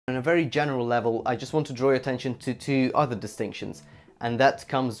On a very general level, I just want to draw your attention to two other distinctions, and that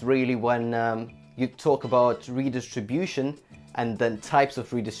comes really when you talk about redistribution and then types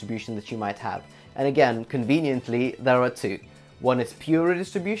of redistribution that you might have. And again, conveniently, there are two. One is pure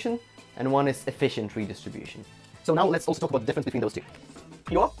redistribution and one is efficient redistribution. So now let's also talk about the difference between those two.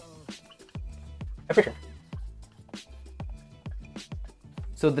 Pure, efficient.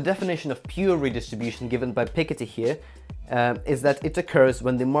 So the definition of pure redistribution given by Piketty here is that it occurs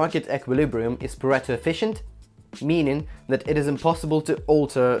when the market equilibrium is Pareto efficient, meaning that it is impossible to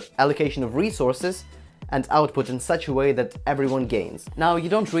alter allocation of resources and output in such a way that everyone gains. Now, you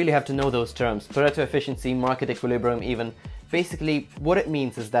don't really have to know those terms, Pareto efficiency, market equilibrium even. Basically, what it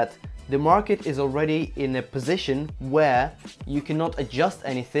means is that the market is already in a position where you cannot adjust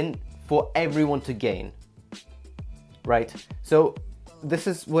anything for everyone to gain, right? So this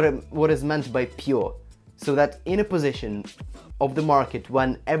is what is meant by pure. So that in a position of the market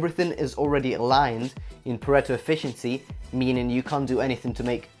when everything is already aligned in Pareto efficiency, meaning you can't do anything to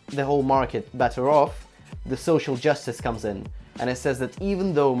make the whole market better off, the social justice comes in. And it says that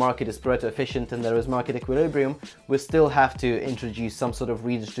even though market is Pareto efficient and there is market equilibrium, we still have to introduce some sort of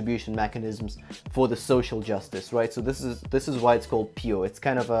redistribution mechanisms for the social justice, right? So this is why it's called pure. It's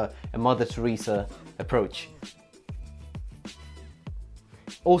kind of a Mother Teresa approach.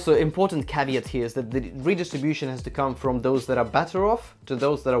 Also, important caveat here is that the redistribution has to come from those that are better off to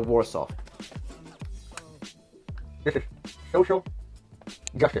those that are worse off. This is social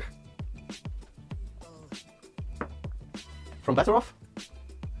justice. From better off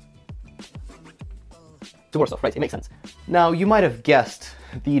to worse off, right? It makes sense. Now, you might have guessed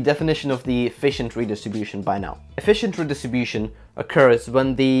the definition of the efficient redistribution by now. Efficient redistribution occurs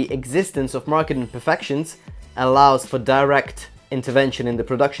when the existence of market imperfections allows for direct intervention in the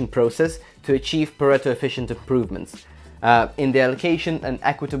production process to achieve Pareto efficient improvements in the allocation and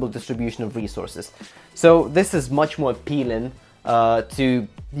equitable distribution of resources. So this is much more appealing to,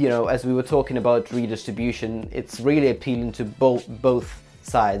 you know, as we were talking about redistribution, it's really appealing to both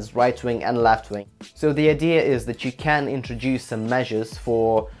sides, right wing and left wing. So the idea is that you can introduce some measures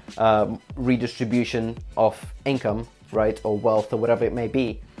for redistribution of income, right, or wealth or whatever it may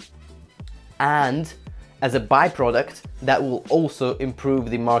be, and as a byproduct, that will also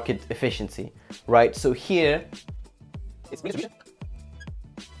improve the market efficiency, right? So here, it's redistribution.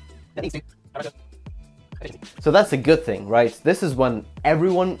 That needs to efficiency. So that's a good thing, right? This is when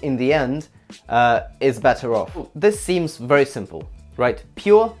everyone in the end is better off. This seems very simple, right?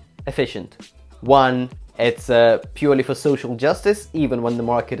 Pure, efficient. One, it's purely for social justice, even when the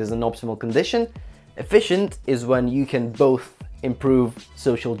market is in optimal condition. Efficient is when you can both improve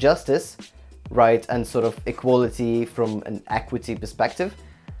social justice, right, and sort of equality from an equity perspective,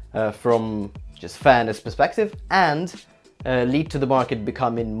 from just fairness perspective, and lead to the market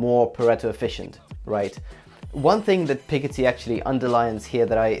becoming more Pareto efficient, right? One thing that Piketty actually underlines here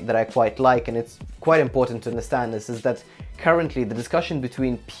that I quite like, and it's quite important to understand this, is that currently the discussion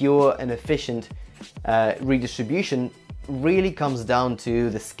between pure and efficient redistribution really comes down to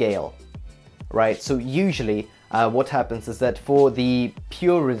the scale, right? So usually what happens is that for the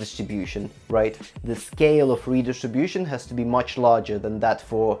pure redistribution, right, the scale of redistribution has to be much larger than that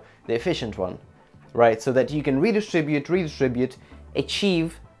for the efficient one, right? So that you can redistribute,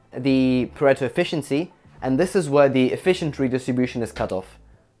 achieve the Pareto efficiency, and this is where the efficient redistribution is cut off.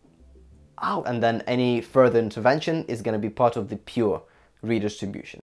 And then any further intervention is going to be part of the pure redistribution.